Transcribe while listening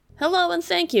Hello and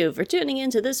thank you for tuning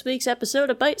in to this week's episode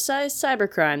of Bite-Sized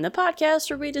Cybercrime, the podcast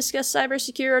where we discuss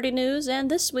cybersecurity news and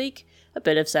this week, a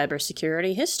bit of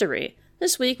cybersecurity history.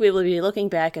 This week we will be looking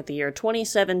back at the year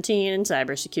 2017 in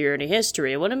cybersecurity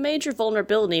history when a major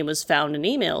vulnerability was found in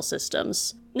email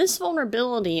systems. This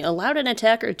vulnerability allowed an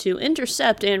attacker to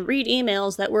intercept and read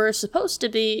emails that were supposed to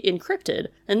be encrypted,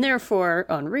 and therefore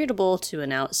unreadable to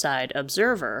an outside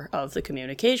observer of the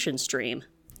communication stream.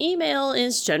 Email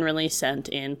is generally sent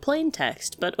in plain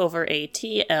text, but over a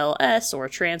TLS or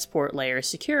Transport Layer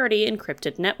Security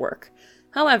encrypted network.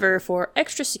 However, for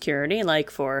extra security, like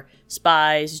for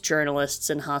spies, journalists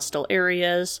in hostile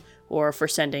areas, or for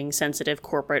sending sensitive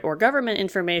corporate or government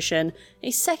information,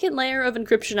 a second layer of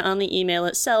encryption on the email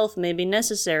itself may be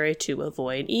necessary to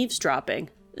avoid eavesdropping.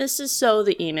 This is so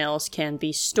the emails can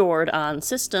be stored on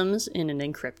systems in an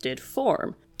encrypted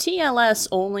form. TLS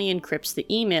only encrypts the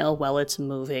email while it's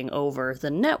moving over the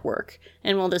network,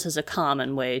 and while this is a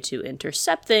common way to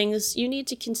intercept things, you need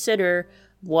to consider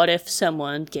what if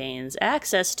someone gains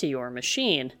access to your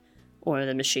machine, or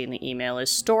the machine the email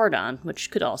is stored on,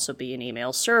 which could also be an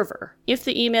email server. If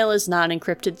the email is not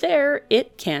encrypted there,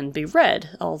 it can be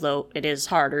read. Although it is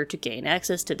harder to gain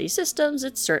access to these systems,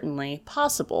 it's certainly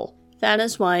possible. That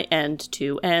is why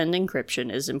end-to-end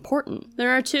encryption is important.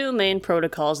 There are two main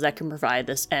protocols that can provide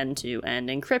this end-to-end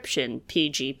encryption,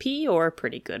 PGP, or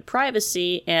Pretty Good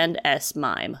Privacy, and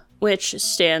SMIME, which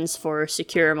stands for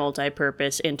Secure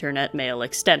Multipurpose Internet Mail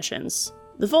Extensions.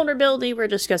 The vulnerability we're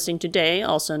discussing today,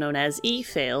 also known as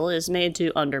EFAIL, is made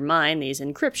to undermine these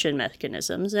encryption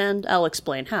mechanisms, and I'll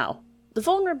explain how. The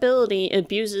vulnerability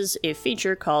abuses a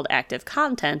feature called active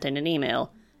content in an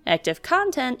email. Active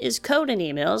content is code in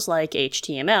emails like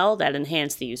HTML that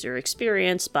enhance the user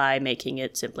experience by making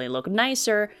it simply look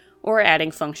nicer, or adding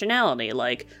functionality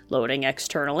like loading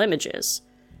external images.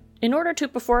 In order to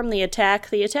perform the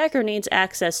attack, the attacker needs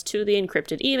access to the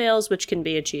encrypted emails, which can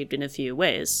be achieved in a few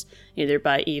ways, either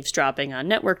by eavesdropping on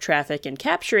network traffic and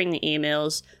capturing the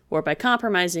emails, or by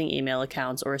compromising email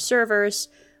accounts or servers,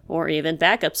 or even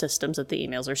backup systems that the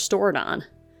emails are stored on.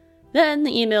 Then,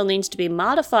 the email needs to be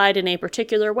modified in a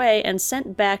particular way and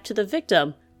sent back to the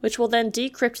victim, which will then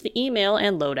decrypt the email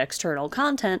and load external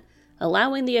content,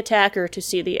 allowing the attacker to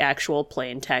see the actual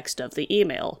plain text of the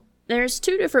email. There's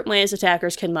two different ways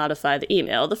attackers can modify the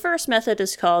email. The first method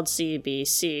is called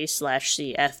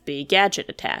CBC/CFB gadget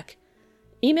attack.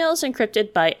 Emails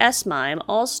encrypted by SMIME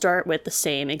all start with the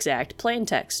same exact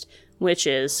plaintext, which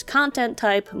is content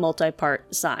type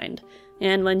multi-part signed.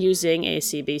 And when using a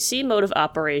CBC mode of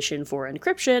operation for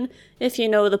encryption, if you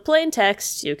know the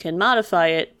plaintext, you can modify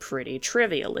it pretty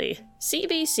trivially.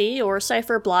 CBC, or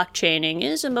cipher block chaining,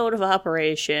 is a mode of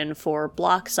operation for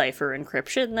block cipher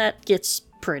encryption that gets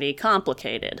pretty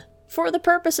complicated. For the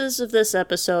purposes of this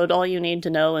episode, all you need to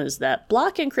know is that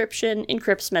block encryption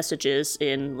encrypts messages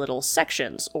in little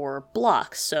sections, or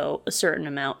blocks, so a certain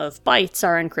amount of bytes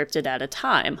are encrypted at a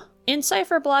time. In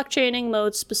cipher blockchaining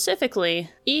mode specifically,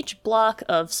 each block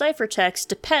of ciphertext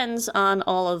depends on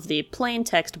all of the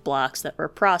plaintext blocks that were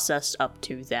processed up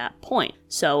to that point.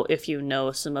 So if you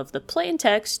know some of the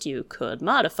plaintext, you could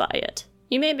modify it.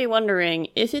 You may be wondering,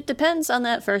 if it depends on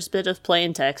that first bit of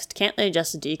plaintext, can't they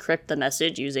just decrypt the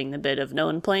message using the bit of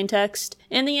known plaintext?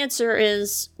 And the answer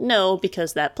is no,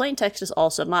 because that plaintext is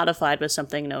also modified with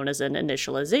something known as an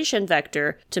initialization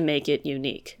vector to make it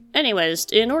unique. Anyways,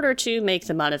 in order to make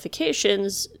the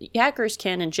modifications, hackers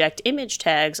can inject image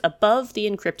tags above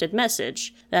the encrypted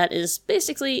message that is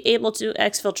basically able to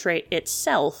exfiltrate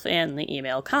itself and the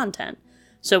email content.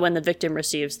 So when the victim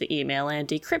receives the email and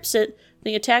decrypts it,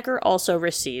 the attacker also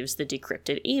receives the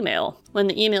decrypted email. When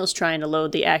the email is trying to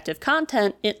load the active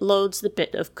content, it loads the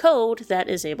bit of code that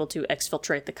is able to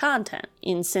exfiltrate the content.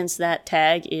 And since that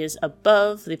tag is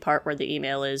above the part where the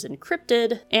email is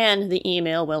encrypted, and the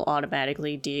email will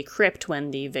automatically decrypt when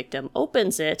the victim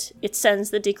opens it, it sends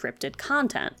the decrypted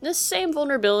content. This same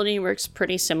vulnerability works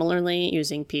pretty similarly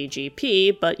using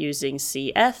PGP, but using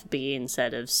CFB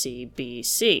instead of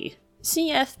CBC.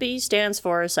 CFB stands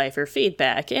for Cipher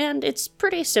Feedback, and it's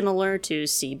pretty similar to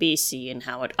CBC in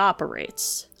how it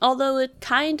operates, although it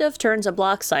kind of turns a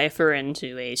block cipher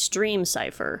into a stream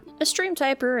cipher. A stream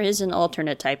cipher is an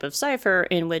alternate type of cipher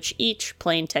in which each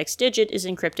plaintext digit is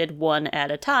encrypted one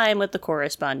at a time with the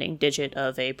corresponding digit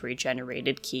of a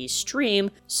pre-generated key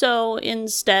stream, so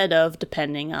instead of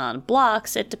depending on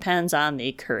blocks, it depends on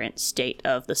the current state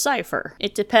of the cipher.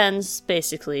 It depends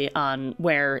basically on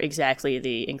where exactly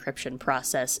the encryption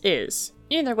process is.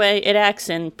 Either way, it acts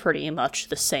in pretty much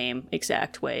the same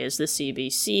exact way as the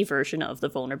CBC version of the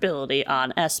vulnerability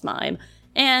on SMIME,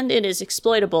 and it is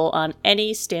exploitable on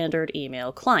any standard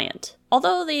email client.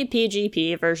 Although the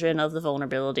PGP version of the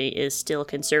vulnerability is still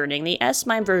concerning, the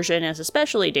S-MIME version is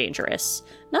especially dangerous,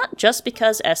 not just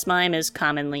because S-MIME is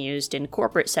commonly used in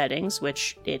corporate settings,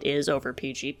 which it is over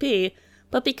PGP,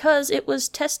 but because it was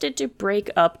tested to break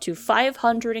up to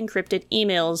 500 encrypted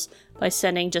emails by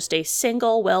sending just a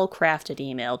single well-crafted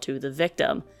email to the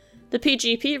victim. The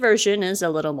PGP version is a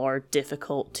little more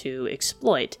difficult to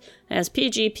exploit, as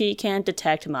PGP can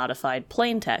detect modified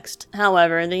plaintext.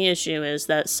 However, the issue is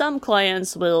that some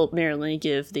clients will merely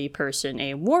give the person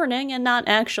a warning and not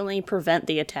actually prevent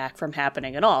the attack from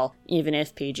happening at all, even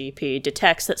if PGP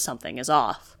detects that something is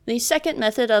off. The second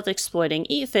method of exploiting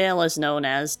EFAIL is known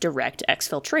as direct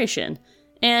exfiltration,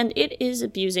 and it is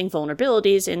abusing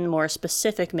vulnerabilities in more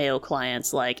specific mail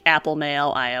clients like Apple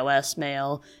Mail, iOS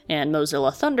Mail, and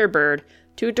Mozilla Thunderbird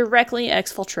to directly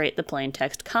exfiltrate the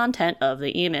plaintext content of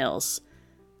the emails.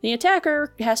 The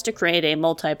attacker has to create a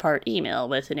multi-part email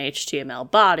with an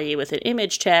HTML body with an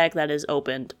image tag that is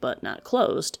opened but not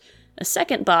closed. A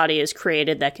second body is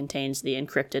created that contains the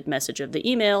encrypted message of the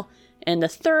email, and the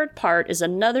third part is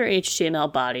another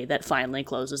HTML body that finally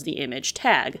closes the image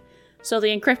tag. So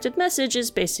the encrypted message is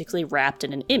basically wrapped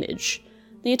in an image.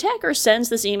 The attacker sends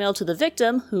this email to the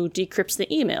victim, who decrypts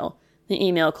the email. The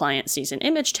email client sees an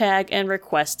image tag and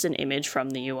requests an image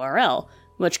from the URL,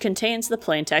 which contains the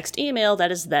plaintext email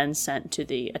that is then sent to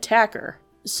the attacker.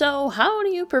 So how do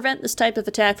you prevent this type of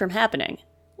attack from happening?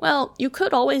 Well, you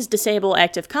could always disable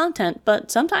active content, but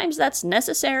sometimes that's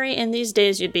necessary, and these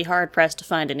days you'd be hard-pressed to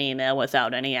find an email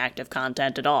without any active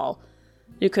content at all.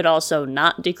 You could also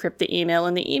not decrypt the email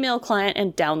in the email client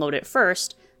and download it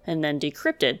first, and then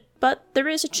decrypt it, but there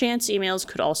is a chance emails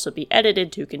could also be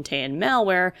edited to contain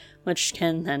malware, which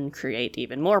can then create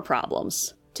even more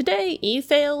problems. Today,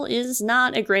 EFAIL is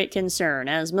not a great concern,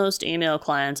 as most email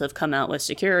clients have come out with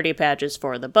security patches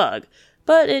for the bug,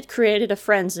 but it created a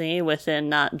frenzy within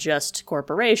not just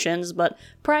corporations, but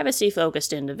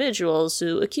privacy-focused individuals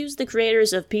who accused the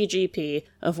creators of PGP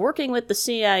of working with the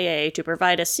CIA to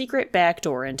provide a secret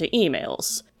backdoor into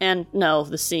emails. And no,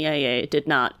 the CIA did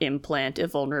not implant a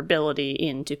vulnerability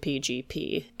into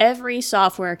PGP. Every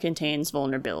software contains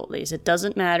vulnerabilities. It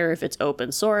doesn't matter if it's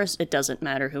open source, it doesn't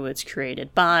matter who it's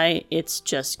created by, it's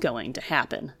just going to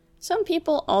happen. Some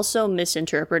people also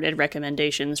misinterpreted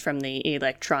recommendations from the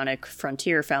Electronic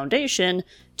Frontier Foundation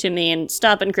to mean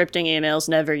stop encrypting emails,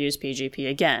 never use PGP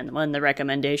again, when the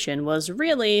recommendation was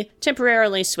really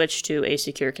temporarily switch to a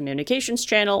secure communications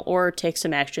channel or take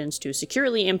some actions to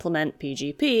securely implement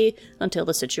PGP until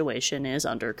the situation is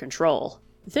under control.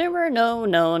 There were no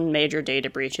known major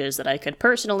data breaches that I could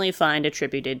personally find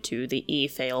attributed to the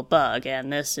EFAIL bug,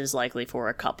 and this is likely for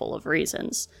a couple of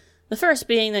reasons. The first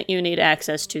being that you need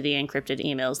access to the encrypted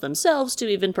emails themselves to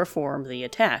even perform the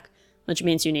attack, which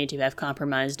means you need to have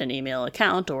compromised an email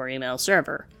account or email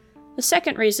server. The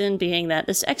second reason being that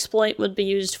this exploit would be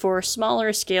used for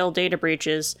smaller scale data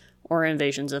breaches or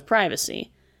invasions of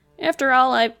privacy. After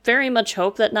all, I very much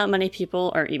hope that not many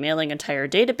people are emailing entire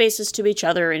databases to each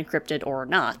other, encrypted or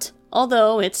not.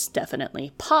 Although it's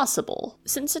definitely possible.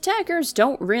 Since attackers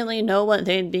don't really know what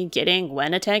they'd be getting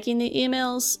when attacking the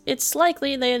emails, it's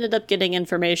likely they ended up getting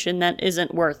information that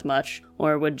isn't worth much,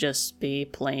 or would just be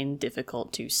plain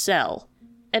difficult to sell.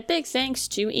 A big thanks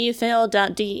to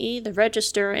EFAIL.de, the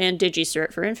Register, and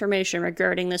DigiCert for information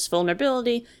regarding this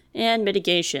vulnerability and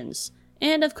mitigations.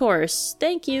 And of course,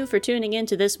 thank you for tuning in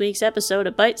to this week's episode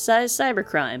of Bite-Sized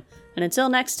Cybercrime. And until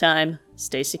next time,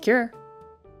 stay secure.